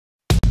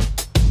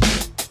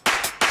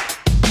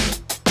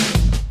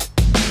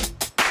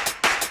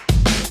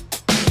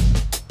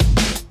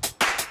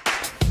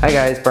Hi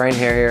guys, Brian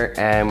here,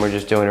 and we're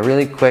just doing a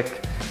really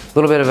quick,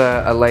 little bit of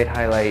a light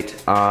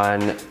highlight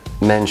on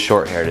men's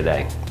short hair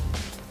today.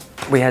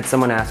 We had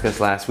someone ask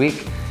us last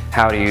week,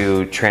 how do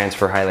you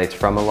transfer highlights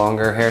from a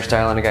longer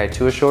hairstyle on a guy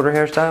to a shorter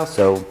hairstyle?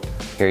 So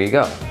here you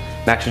go.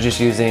 I'm actually just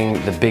using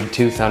the big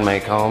tooth on my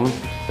comb,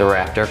 the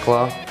raptor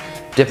claw,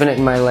 dipping it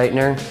in my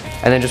lightener,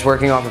 and then just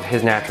working off of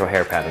his natural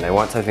hair pattern. I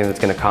want something that's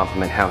gonna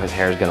complement how his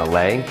hair is gonna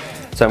lay.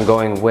 So I'm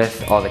going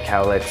with all the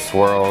cowlicks,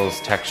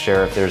 swirls,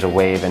 texture, if there's a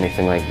wave,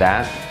 anything like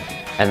that.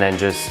 And then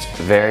just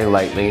very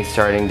lightly,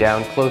 starting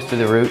down close to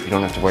the root. You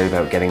don't have to worry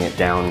about getting it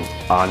down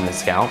on the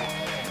scalp,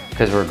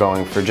 because we're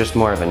going for just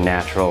more of a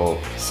natural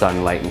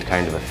sun-lightened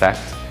kind of effect.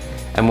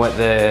 And what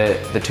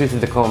the tooth of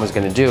the comb is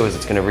gonna do is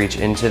it's gonna reach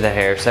into the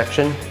hair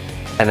section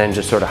and then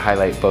just sort of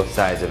highlight both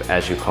sides of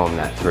as you comb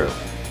that through.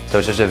 So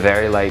it's just a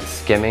very light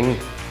skimming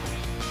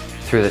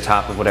through the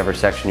top of whatever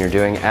section you're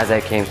doing. As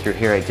I came through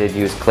here, I did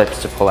use clips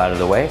to pull out of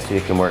the way so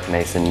you can work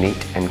nice and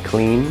neat and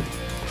clean.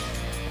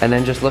 And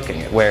then just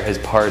looking at where his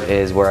part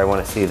is, where I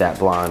want to see that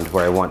blonde,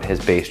 where I want his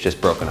base just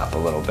broken up a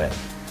little bit.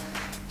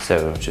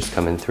 So just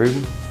coming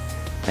through,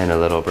 and a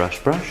little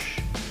brush,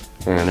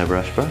 and a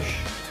brush.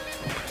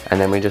 And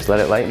then we just let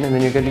it lighten and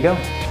then you're good to go. All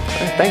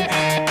right,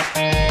 thanks.